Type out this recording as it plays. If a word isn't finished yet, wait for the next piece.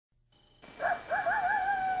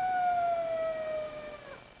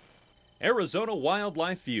Arizona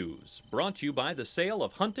Wildlife Views, brought to you by the sale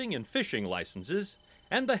of hunting and fishing licenses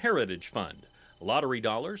and the Heritage Fund, lottery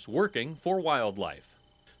dollars working for wildlife.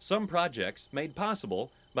 Some projects made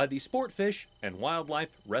possible by the Sportfish and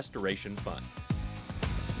Wildlife Restoration Fund.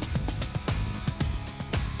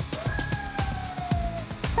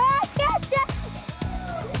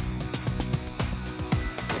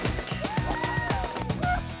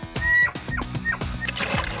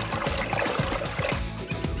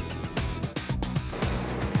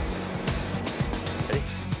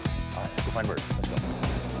 Find birds. Let's go.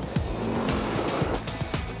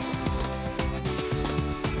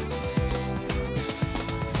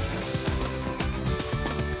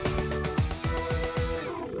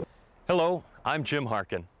 Hello, I'm Jim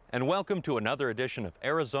Harkin, and welcome to another edition of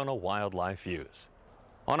Arizona Wildlife Views.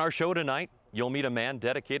 On our show tonight, you'll meet a man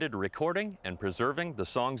dedicated to recording and preserving the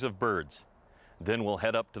songs of birds. Then we'll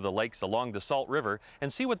head up to the lakes along the Salt River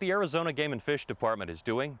and see what the Arizona Game and Fish Department is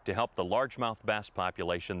doing to help the largemouth bass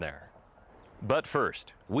population there. But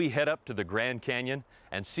first, we head up to the Grand Canyon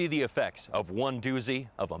and see the effects of one doozy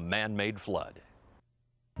of a man-made flood.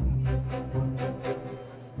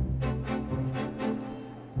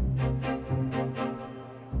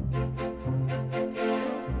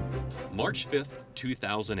 March 5th,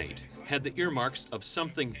 2008 had the earmarks of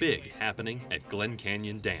something big happening at Glen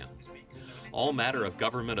Canyon Dam. All matter of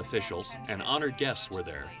government officials and honored guests were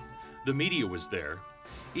there. The media was there.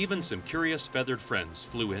 Even some curious feathered friends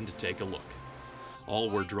flew in to take a look.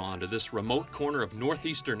 All were drawn to this remote corner of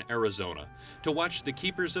northeastern Arizona to watch the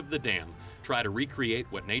keepers of the dam try to recreate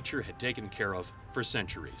what nature had taken care of for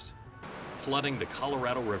centuries, flooding the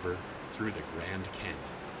Colorado River through the Grand Canyon.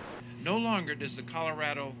 No longer does the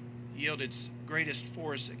Colorado yield its greatest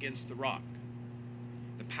force against the rock,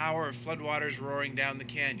 the power of floodwaters roaring down the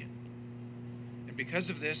canyon. And because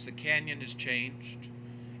of this, the canyon has changed,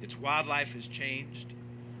 its wildlife has changed.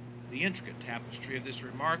 The intricate tapestry of this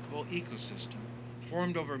remarkable ecosystem,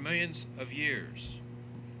 formed over millions of years,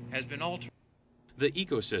 has been altered. The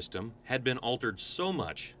ecosystem had been altered so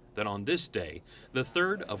much that on this day, the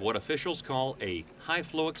third of what officials call a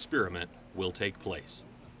high-flow experiment will take place.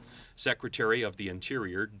 Secretary of the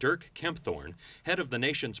Interior Dirk Kempthorne, head of the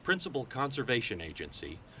nation's principal conservation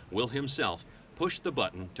agency, will himself push the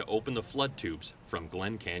button to open the flood tubes from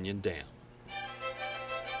Glen Canyon Dam.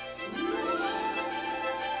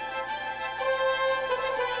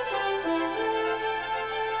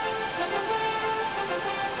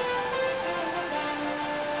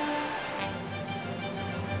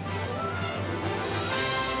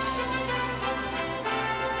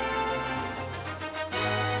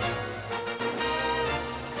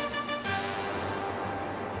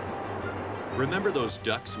 Remember those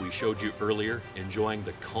ducks we showed you earlier enjoying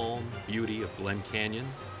the calm beauty of Glen Canyon?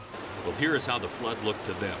 Well, here is how the flood looked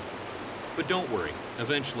to them. But don't worry,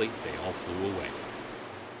 eventually they all flew away.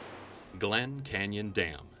 Glen Canyon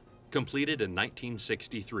Dam, completed in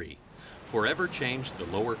 1963, forever changed the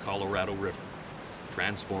lower Colorado River,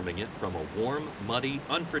 transforming it from a warm, muddy,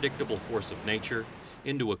 unpredictable force of nature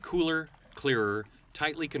into a cooler, clearer,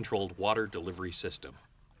 tightly controlled water delivery system.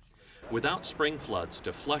 Without spring floods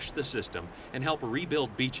to flush the system and help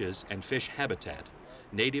rebuild beaches and fish habitat,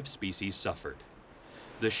 native species suffered.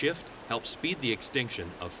 The shift helped speed the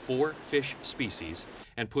extinction of 4 fish species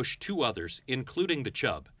and push 2 others, including the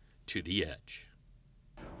chub, to the edge.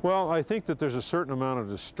 Well, I think that there's a certain amount of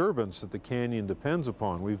disturbance that the canyon depends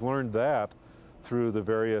upon. We've learned that through the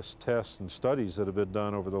various tests and studies that have been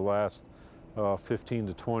done over the last 15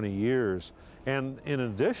 to 20 years. And in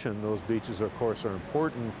addition, those beaches, of course, are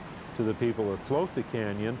important to the people that float the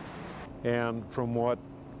canyon. And from what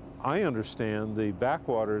I understand, the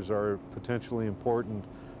backwaters are potentially important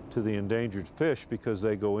to the endangered fish because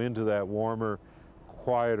they go into that warmer,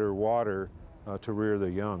 quieter water to rear their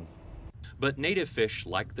young. But native fish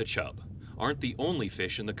like the chub aren't the only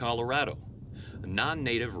fish in the Colorado.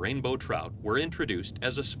 Non-native rainbow trout were introduced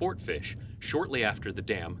as a sport fish shortly after the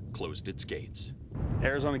dam closed its gates.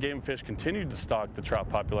 Arizona Game and Fish continued to stock the trout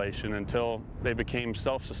population until they became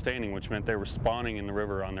self-sustaining, which meant they were spawning in the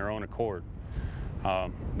river on their own accord.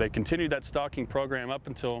 They continued that stocking program up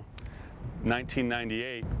until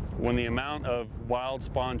 1998, when the amount of wild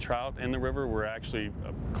spawn trout in the river were actually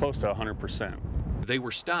close to 100%. They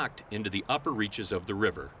were stocked into the upper reaches of the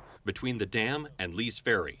river between the dam and Lee's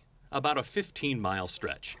Ferry, about a 15-mile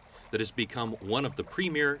stretch that has become one of the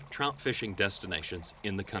premier trout fishing destinations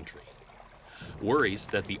in the country. Worries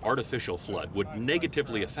that the artificial flood would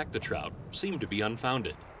negatively affect the trout seem to be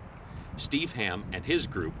unfounded. Steve Ham and his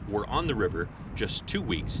group were on the river just 2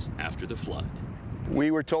 weeks after the flood. We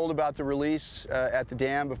were told about the release at the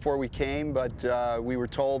dam before we came, but we were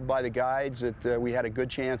told by the guides that we had a good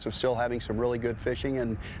chance of still having some really good fishing,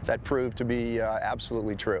 and that proved to be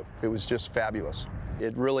absolutely true. It was just fabulous.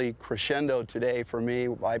 It really crescendoed today for me.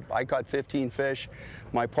 I caught 15 fish,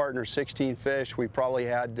 my partner 16 fish. We probably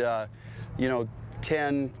had, you know,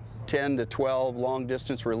 10 to 12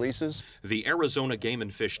 long-distance releases. The Arizona Game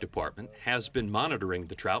and Fish Department has been monitoring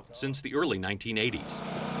the trout since the early 1980s.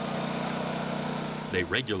 They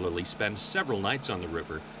regularly spend several nights on the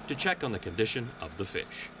river to check on the condition of the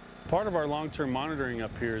fish. Part of our long-term monitoring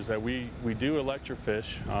up here is that we do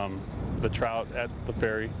electrofish the trout at the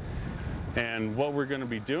ferry. And what we're going to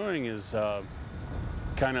be doing is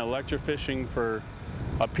kind of electrofishing for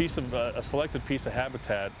a selected piece of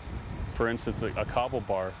habitat, for instance, a cobble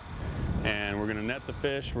bar. And we're going to net the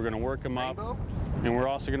fish, we're going to work them up, and we're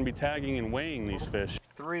also going to be tagging and weighing these fish.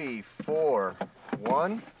 3, 4,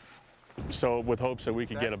 1. So with hopes that we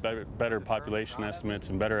could get a better population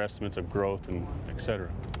estimates and better estimates of growth and et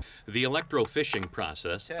cetera. The electrofishing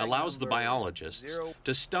process allows the biologists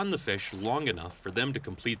to stun the fish long enough for them to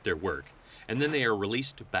complete their work, and then they are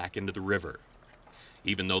released back into the river.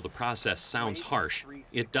 Even though the process sounds harsh,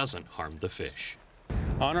 it doesn't harm the fish.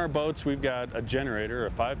 On our boats, we've got a generator,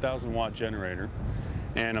 a 5,000 watt generator,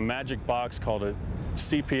 and a magic box called a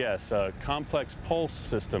CPS, a complex pulse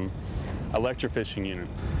system electrofishing unit.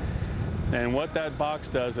 And what that box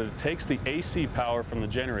does is it takes the AC power from the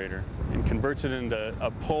generator and converts it into a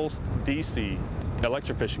pulsed DC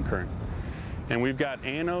electrofishing current. And we've got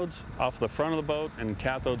anodes off the front of the boat and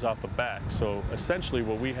cathodes off the back. So essentially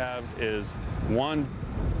what we have is one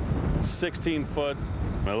 16-foot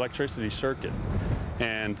electricity circuit.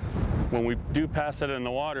 And when we do pass that in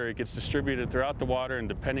the water, it gets distributed throughout the water, and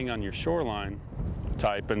depending on your shoreline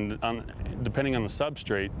type and depending on the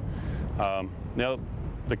substrate,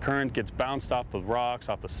 the current gets bounced off the rocks,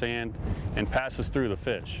 off the sand, and passes through the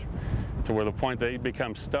fish to where the point they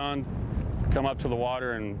become stunned, come up to the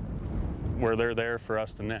water, and where they're there for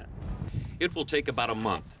us to net. It will take about a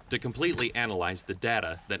month to completely analyze the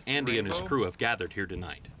data that Andy and his crew have gathered here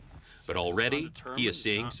tonight. But already, he is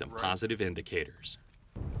seeing some positive indicators.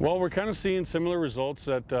 Well, we're kind of seeing similar results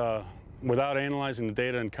that, without analyzing the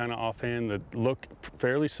data and kind of offhand, that look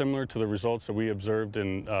fairly similar to the results that we observed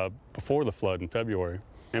in before the flood in February.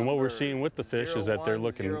 And what we're seeing with the fish is that they're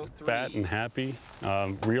looking fat and happy,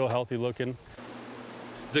 real healthy looking.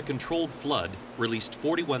 The controlled flood released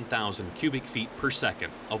 41,000 cubic feet per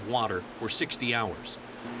second of water for 60 hours,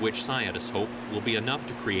 which scientists hope will be enough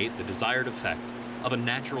to create the desired effect of a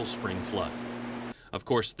natural spring flood. Of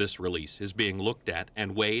course, this release is being looked at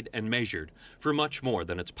and weighed and measured for much more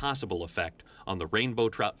than its possible effect on the rainbow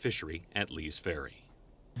trout fishery at Lee's Ferry.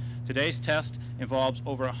 Today's test involves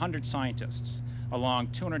over 100 scientists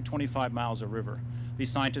along 225 miles of river.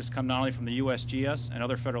 These scientists come not only from the USGS and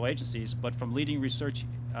other federal agencies, but from leading research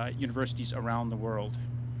universities around the world.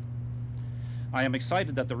 I am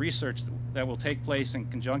excited that the research that will take place in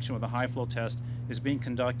conjunction with the high flow test is being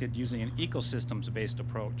conducted using an ecosystems-based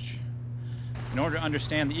approach. In order to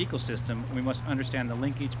understand the ecosystem, we must understand the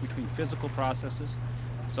linkage between physical processes,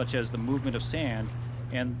 such as the movement of sand,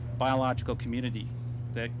 and biological community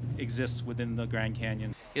that exists within the Grand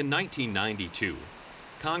Canyon. In 1992,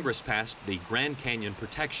 Congress passed the Grand Canyon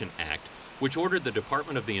Protection Act, which ordered the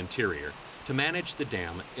Department of the Interior to manage the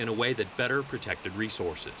dam in a way that better protected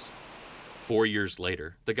resources. 4 years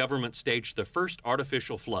later, the government staged the first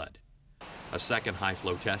artificial flood. A second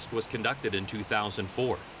high-flow test was conducted in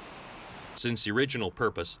 2004. Since the original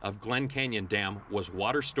purpose of Glen Canyon Dam was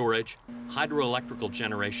water storage, hydroelectrical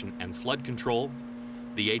generation, and flood control,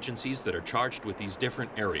 the agencies that are charged with these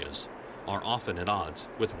different areas are often at odds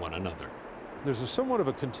with one another. There's somewhat of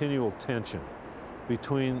a continual tension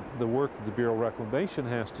between the work that the Bureau of Reclamation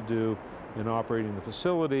has to do in operating the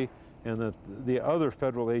facility and that the other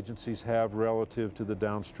federal agencies have relative to the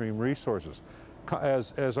downstream resources.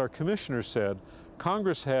 As our commissioner said,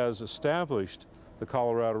 Congress has established the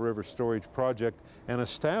Colorado River Storage Project and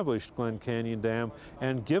established Glen Canyon Dam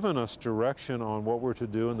and given us direction on what we're to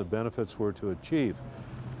do and the benefits we're to achieve.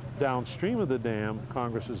 Downstream of the dam,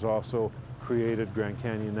 Congress has also created Grand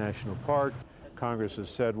Canyon National Park. Congress has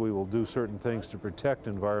said we will do certain things to protect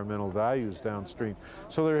environmental values downstream.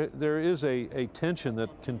 So there is a tension that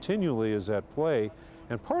continually is at play,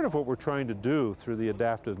 and part of what we're trying to do through the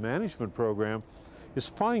Adaptive Management Program is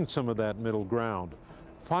find some of that middle ground,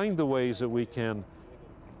 find the ways that we can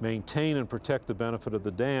maintain and protect the benefit of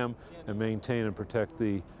the dam and maintain and protect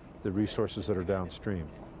the resources that are downstream.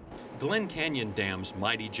 Glen Canyon Dam's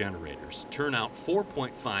mighty generators turn out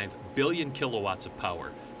 4.5 billion kilowatts of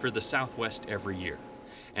power for the Southwest every year.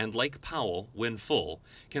 and Lake Powell, when full,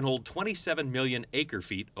 can hold 27 million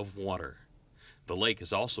acre-feet of water. The lake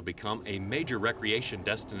has also become a major recreation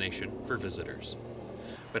destination for visitors.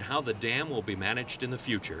 But how the dam will be managed in the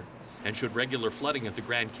future, and should regular flooding at the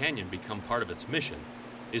Grand Canyon become part of its mission,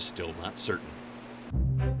 is still not certain.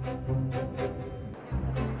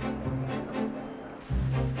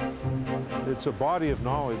 It's a body of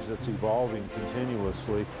knowledge that's evolving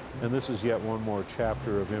continuously, and this is yet one more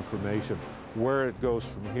chapter of information. Where it goes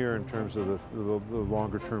from here in terms of the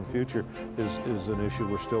longer-term future is an issue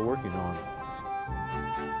we're still working on.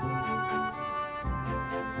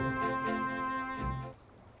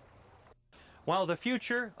 While the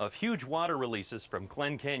future of huge water releases from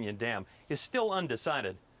Glen Canyon Dam is still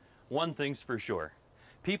undecided, one thing's for sure: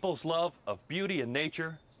 people's love of beauty and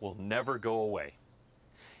nature will never go away.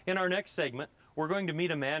 In our next segment, we're going to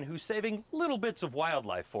meet a man who's saving little bits of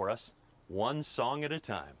wildlife for us, one song at a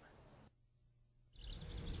time.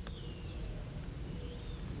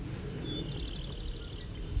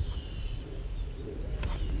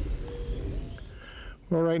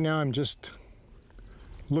 Well, right now I'm just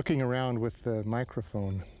looking around with the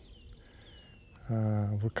microphone.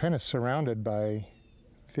 We're kind of surrounded by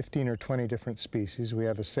 15 or 20 different species. We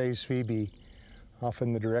have a Say's phoebe off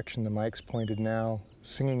in the direction the mic's pointed now,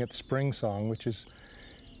 singing its spring song, which is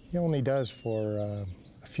he only does for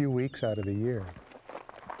a few weeks out of the year.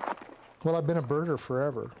 Well, I've been a birder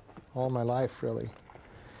forever, all my life really,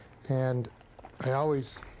 and I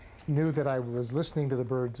always knew that I was listening to the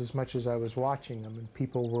birds as much as I was watching them, and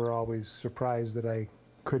people were always surprised that I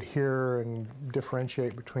could hear and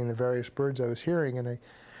differentiate between the various birds I was hearing, and I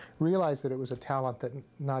realized that it was a talent that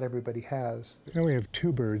not everybody has. Now we have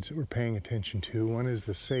two birds that we're paying attention to. One is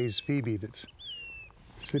the Say's phoebe that's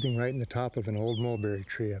sitting right in the top of an old mulberry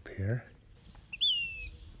tree up here.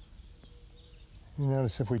 You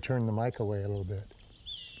notice if we turn the mic away a little bit,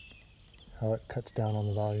 how it cuts down on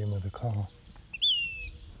the volume of the call.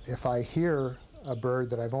 If I hear a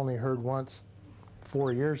bird that I've only heard once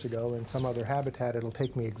 4 years ago in some other habitat, it'll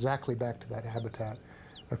take me exactly back to that habitat.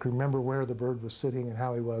 I can remember where the bird was sitting and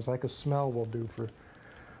how he was, like a smell will do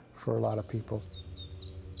for a lot of people.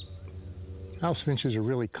 House finch is a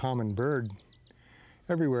really common bird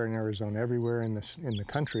everywhere in Arizona, everywhere in the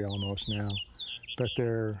country almost now, but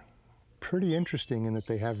they're pretty interesting in that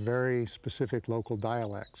they have very specific local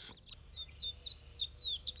dialects.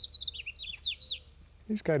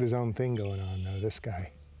 He's got his own thing going on though, this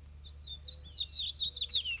guy.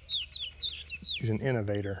 He's an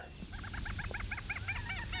innovator.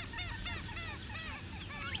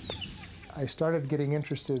 I started getting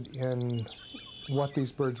interested in what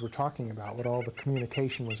these birds were talking about, what all the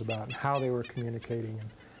communication was about, and how they were communicating. And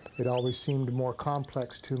it always seemed more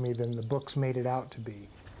complex to me than the books made it out to be.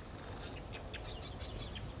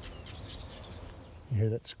 You hear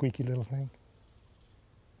that squeaky little thing?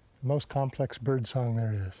 The most complex bird song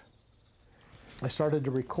there is. I started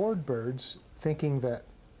to record birds thinking that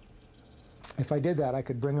if I did that, I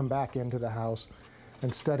could bring them back into the house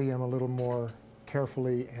and study them a little more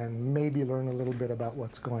carefully and maybe learn a little bit about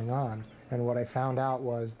what's going on. And what I found out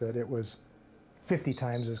was that it was 50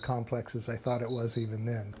 times as complex as I thought it was even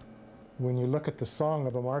then. When you look at the song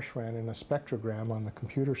of a marsh wren in a spectrogram on the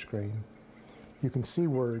computer screen, you can see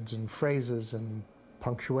words and phrases and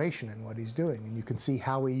punctuation in what he's doing, and you can see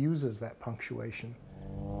how he uses that punctuation.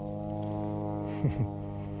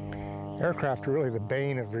 Aircraft are really the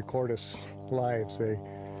bane of recordists' lives. They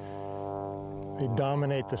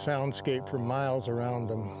dominate the soundscape for miles around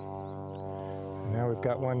them. And now we've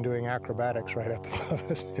got one doing acrobatics right up above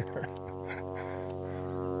us here.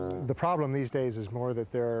 The problem these days is more that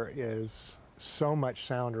there is so much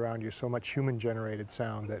sound around you, so much human-generated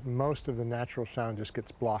sound, that most of the natural sound just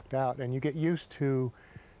gets blocked out, and you get used to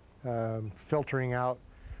filtering out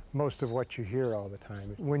most of what you hear all the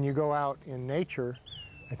time. When you go out in nature,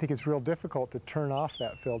 I think it's real difficult to turn off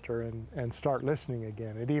that filter and start listening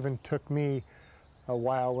again. It even took me a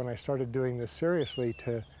while when I started doing this seriously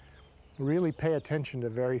to really pay attention to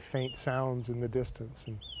very faint sounds in the distance,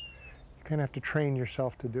 and you kind of have to train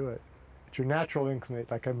yourself to do it. It's your natural inclination,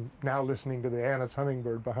 like I'm now listening to the Anna's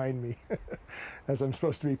hummingbird behind me as I'm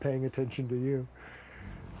supposed to be paying attention to you.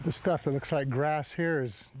 The stuff that looks like grass here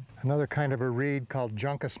is another kind of a reed called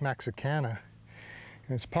Juncus mexicana,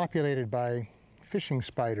 and it's populated by fishing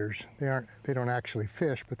spiders. They don't actually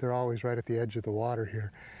fish, but they're always right at the edge of the water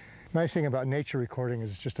here. Nice thing about nature recording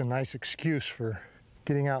is it's just a nice excuse for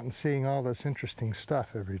getting out and seeing all this interesting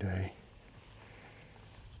stuff every day.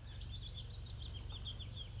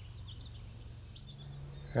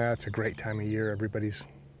 It's a great time of year. Everybody's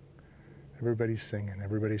singing.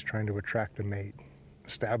 Everybody's trying to attract a mate,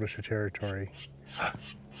 establish a territory.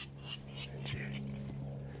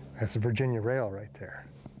 That's a Virginia rail right there.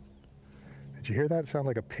 Did you hear that? It sounded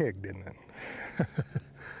like a pig, didn't it?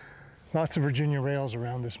 Lots of Virginia rails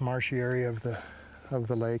around this marshy area of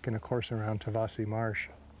the lake, and of course around Tavasi Marsh.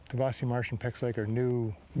 Tavasi Marsh and Peck's Lake are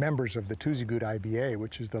new members of the Tuzigood IBA,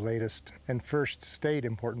 which is the latest and first state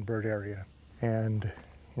important bird area. And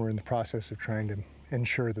we're in the process of trying to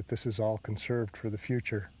ensure that this is all conserved for the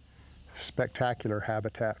future. Spectacular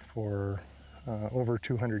habitat for over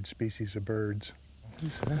 200 species of birds.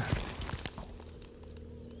 What's that?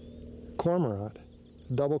 Cormorant,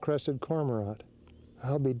 double-crested cormorant.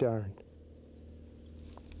 I'll be darned.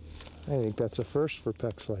 I think that's a first for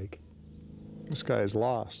Peck's Lake. This guy is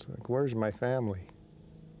lost. Like, where's my family?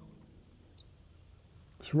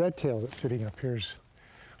 This red tail that's sitting up here is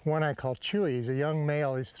one I call Chewy. He's a young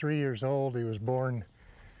male. He's 3 years old. He was born,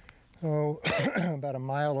 about a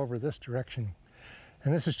mile over this direction.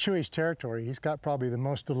 And this is Chewy's territory. He's got probably the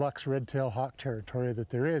most deluxe red-tailed hawk territory that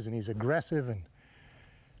there is, and he's aggressive and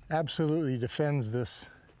absolutely defends this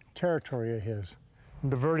territory of his.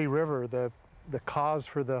 The Verde River, the cause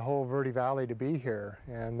for the whole Verde Valley to be here,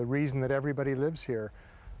 and the reason that everybody lives here,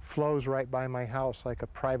 flows right by my house like a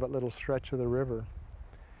private little stretch of the river.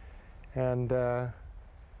 And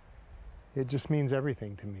it just means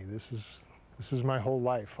everything to me. This is my whole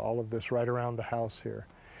life, all of this right around the house here.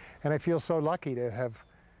 And I feel so lucky to have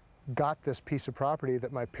got this piece of property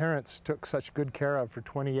that my parents took such good care of for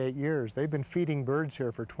 28 years. They've been feeding birds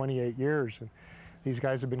here for 28 years, and these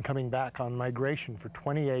guys have been coming back on migration for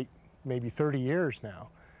 28, maybe 30 years now,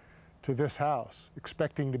 to this house,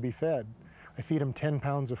 expecting to be fed. I feed them 10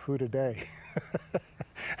 pounds of food a day.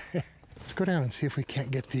 Let's go down and see if we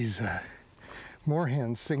can't get these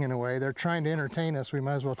moorhens singing away. They're trying to entertain us. We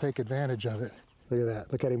might as well take advantage of it. Look at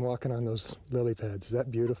that. Look at him walking on those lily pads. Is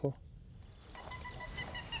that beautiful?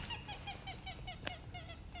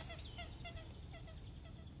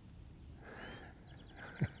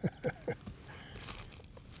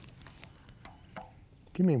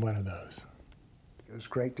 Give me one of those. It was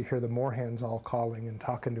great to hear the moorhens all calling and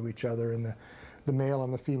talking to each other, and the male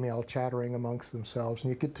and the female chattering amongst themselves,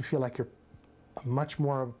 and you get to feel like you're much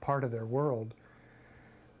more of a part of their world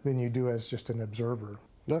than you do as just an observer.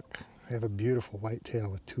 Look, I have a beautiful white tail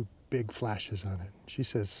with 2 big flashes on it. She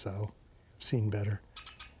says so. I've seen better.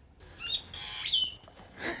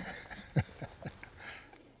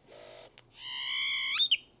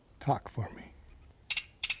 Talk for me.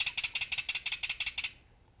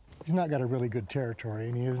 He's not got a really good territory,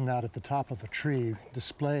 and he isn't out at the top of a tree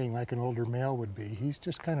displaying like an older male would be. He's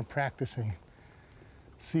just kind of practicing,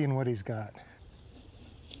 seeing what he's got.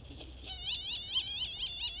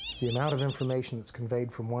 The amount of information that's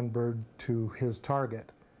conveyed from one bird to his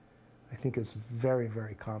target, I think, is very,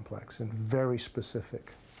 very complex and very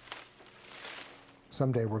specific.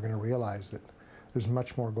 Someday we're going to realize that there's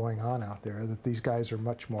much more going on out there, that these guys are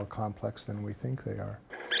much more complex than we think they are.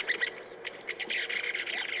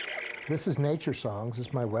 This is Nature Songs.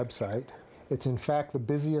 It's my website. It's in fact the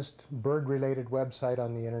busiest bird-related website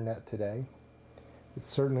on the internet today.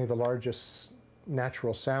 It's certainly the largest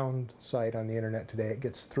natural sound site on the internet today. It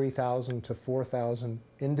gets 3,000 to 4,000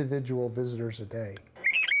 individual visitors a day.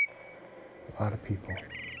 A lot of people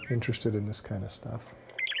interested in this kind of stuff.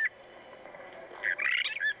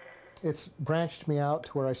 It's branched me out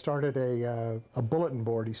to where I started a bulletin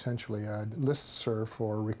board, essentially, a listserv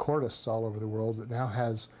for recordists all over the world that now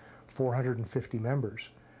has 450 members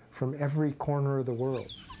from every corner of the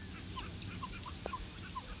world.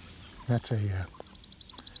 That's a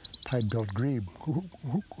pied-billed grebe.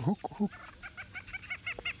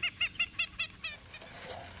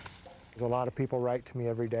 A lot of people write to me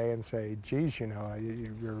every day and say, geez, you know,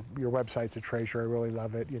 your website's a treasure, I really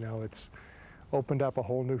love it, you know, it's opened up a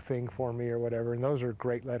whole new thing for me or whatever, and those are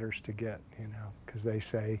great letters to get, you know, because they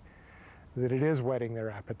say that it is whetting their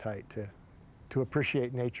appetite to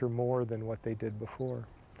appreciate nature more than what they did before.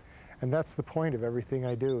 And that's the point of everything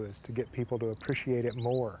I do, is to get people to appreciate it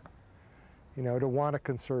more, you know, to want to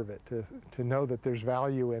conserve it, to know that there's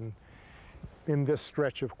value in this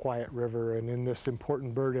stretch of quiet river and in this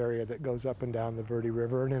important bird area that goes up and down the Verde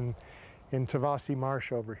River, and in Tavasi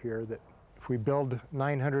Marsh over here, that if we build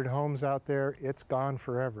 900 homes out there, it's gone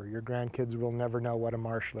forever. Your grandkids will never know what a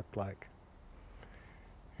marsh looked like.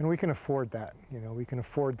 And we can afford that, you know, we can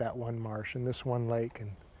afford that one marsh and this one lake and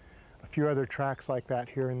a few other tracts like that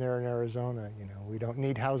here and there in Arizona. You know, we don't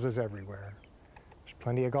need houses everywhere. There's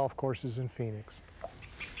plenty of golf courses in Phoenix.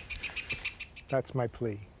 That's my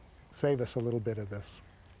plea. Save us a little bit of this.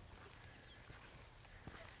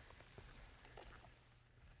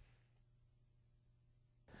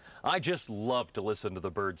 I just love to listen to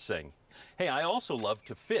the birds sing. Hey, I also love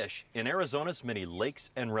to fish in Arizona's many lakes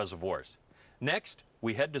and reservoirs. Next,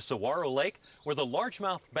 we head to Saguaro Lake, where the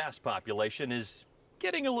largemouth bass population is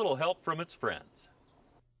getting a little help from its friends.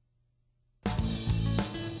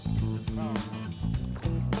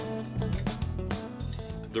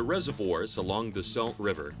 The reservoirs along the Salt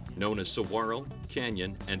River, known as Saguaro,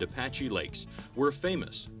 Canyon, and Apache Lakes, were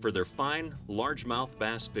famous for their fine largemouth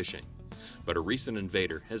bass fishing. But a recent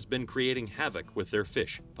invader has been creating havoc with their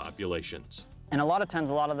fish populations. And a lot of times,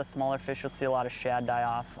 a lot of the smaller fish, you'll see a lot of shad die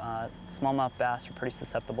off. Smallmouth bass are pretty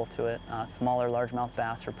susceptible to it. Smaller largemouth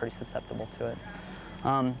bass are pretty susceptible to it.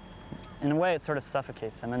 In a way, it sort of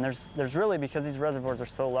suffocates them. And there's really, because these reservoirs are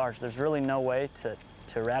so large, there's really no way to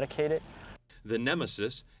eradicate it. The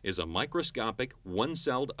nemesis is a microscopic,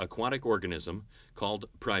 one-celled aquatic organism called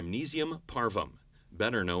Primnesium parvum,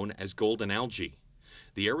 better known as golden algae.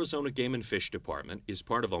 The Arizona Game and Fish Department is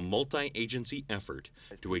part of a multi-agency effort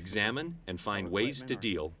to examine and find ways to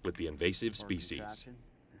deal with the invasive species.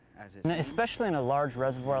 Especially in a large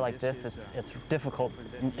reservoir like this, it's difficult,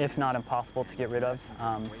 if not impossible, to get rid of.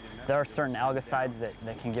 There are certain algicides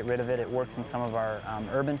that can get rid of it. It works in some of our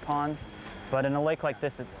urban ponds. But in a lake like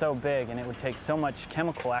this, it's so big, and it would take so much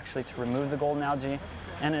chemical actually to remove the golden algae,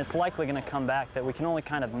 and it's likely going to come back, that we can only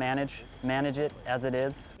kind of manage it as it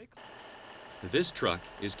is. This truck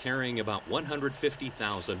is carrying about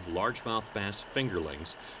 150,000 largemouth bass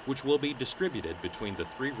fingerlings, which will be distributed between the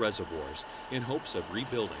 3 reservoirs in hopes of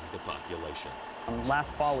rebuilding the population.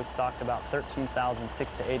 Last fall, we stocked about 13,000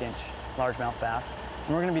 6 to 8 inch largemouth bass,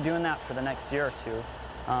 and we're going to be doing that for the next year or two.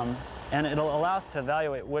 And it'll allow us to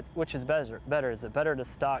evaluate which is better. Is it better to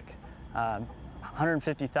stock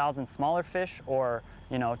 150,000 smaller fish, or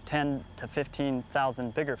 10 to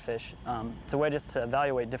 15,000 bigger fish? It's a way just to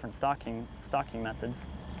evaluate different stocking methods.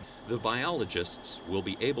 The biologists will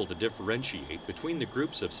be able to differentiate between the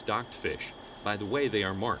groups of stocked fish by the way they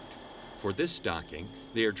are marked. For this stocking,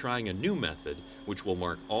 they are trying a new method which will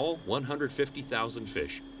mark all 150,000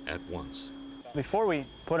 fish at once. Before we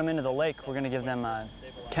put them into the lake, we're going to give them a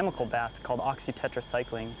chemical bath called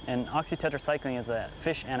oxytetracycline. And oxytetracycline is a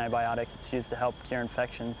fish antibiotic. It's used to help cure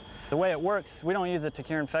infections. The way it works, we don't use it to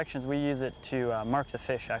cure infections, we use it to mark the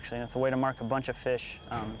fish, actually. And it's a way to mark a bunch of fish,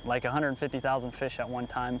 like 150,000 fish at one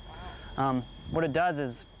time. What it does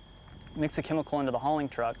is mix the chemical into the hauling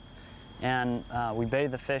truck, and we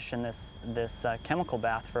bathe the fish in this chemical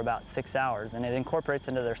bath for about 6 hours, and it incorporates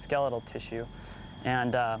into their skeletal tissue.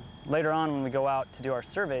 And later on, when we go out to do our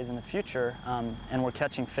surveys in the future, and we're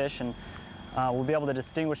catching fish, and we'll be able to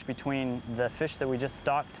distinguish between the fish that we just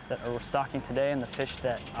stocked, that we're stocking today, and the fish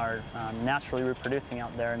that are naturally reproducing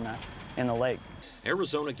out there in the lake.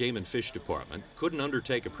 Arizona Game and Fish Department couldn't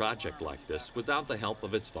undertake a project like this without the help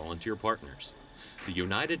of its volunteer partners. The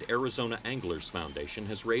United Arizona Anglers Foundation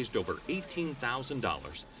has raised over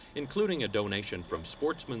 $18,000, including a donation from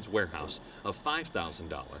Sportsman's Warehouse of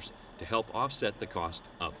 $5,000 to help offset the cost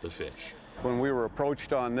of the fish. When we were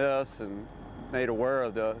approached on this and made aware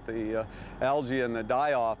of the algae and the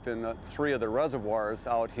die-off in 3 of the reservoirs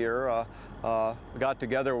out here, got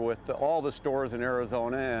together with all the stores in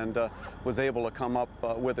Arizona and was able to come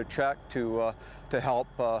up with a check to help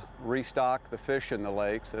restock the fish in the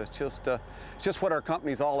lakes. It's just what our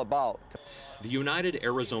company's all about. The United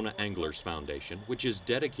Arizona Anglers Foundation, which is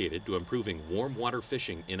dedicated to improving warm water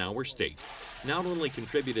fishing in our state, not only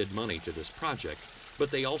contributed money to this project,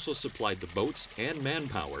 but they also supplied the boats and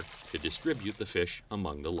manpower to distribute the fish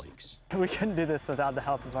among the lakes. We couldn't do this without the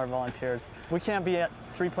help of our volunteers. We can't be at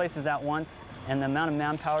 3 places at once, and the amount of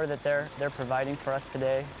manpower that they're providing for us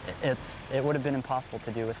today, it would have been impossible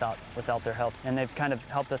to do without their help. And they've kind of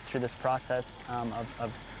helped us through this process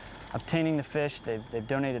of obtaining the fish. They've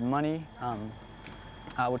donated money,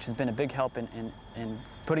 which has been a big help in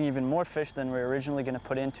putting even more fish than we were originally going to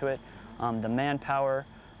put into it. The manpower.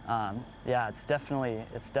 Yeah, it's definitely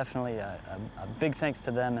a big thanks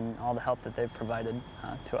to them and all the help that they've provided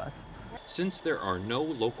to us. Since there are no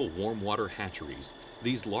local warm water hatcheries,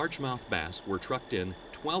 these largemouth bass were trucked in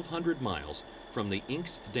 1,200 miles from the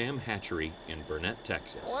Inks Dam Hatchery in Burnett,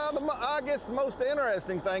 Texas. Well, I guess the most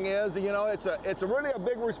interesting thing is, it's really a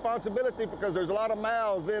big responsibility because there's a lot of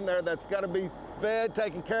mouths in there that's got to be fed,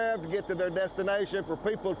 taken care of to get to their destination for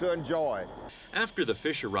people to enjoy. After the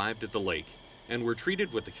fish arrived at the lake and were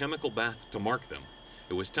treated with the chemical bath to mark them,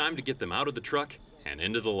 it was time to get them out of the truck and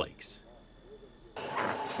into the lakes.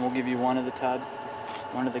 We'll give you one of the tubs,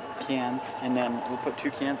 one of the cans, and then we'll put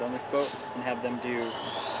 2 cans on this boat and have them do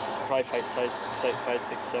probably site 5,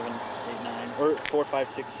 6, 7, 8, 9, or 4, 5,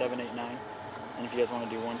 6, 7, 8, 9. And if you guys want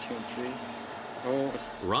to do 1, 2, and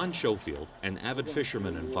 3. Ron Schofield, an avid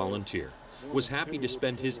fisherman and volunteer, was happy to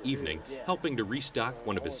spend his evening helping to restock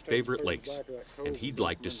one of his favorite lakes, and he'd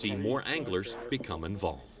like to see more anglers become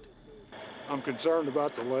involved. I'm concerned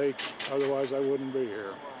about the lakes, otherwise I wouldn't be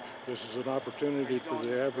here. This is an opportunity for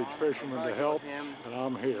the average fisherman to help, and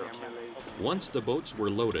I'm here. Once the boats were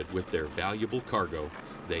loaded with their valuable cargo,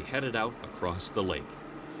 they headed out across the lake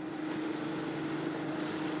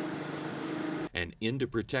and into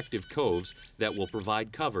protective coves that will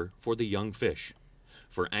provide cover for the young fish.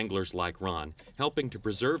 For anglers like Ron, helping to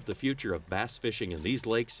preserve the future of bass fishing in these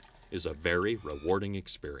lakes is a very rewarding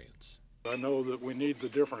experience. I know that we need the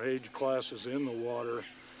different age classes in the water.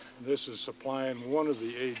 This is supplying one of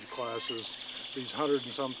the age classes. These 100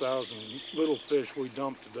 and some thousand little fish we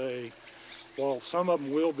dump today, while some of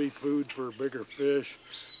them will be food for bigger fish,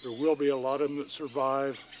 there will be a lot of them that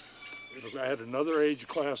survive. It'll add another age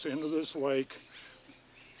class into this lake.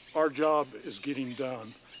 Our job is getting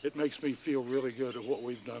done. It makes me feel really good at what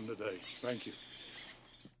we've done today. Thank you.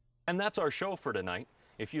 And that's our show for tonight.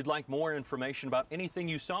 If you'd like more information about anything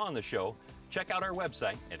you saw on the show, check out our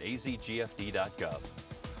website at azgfd.gov.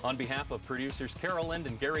 On behalf of producers Carol Lind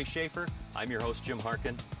and Gary Schaefer, I'm your host, Jim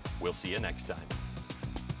Harkin. We'll see you next time.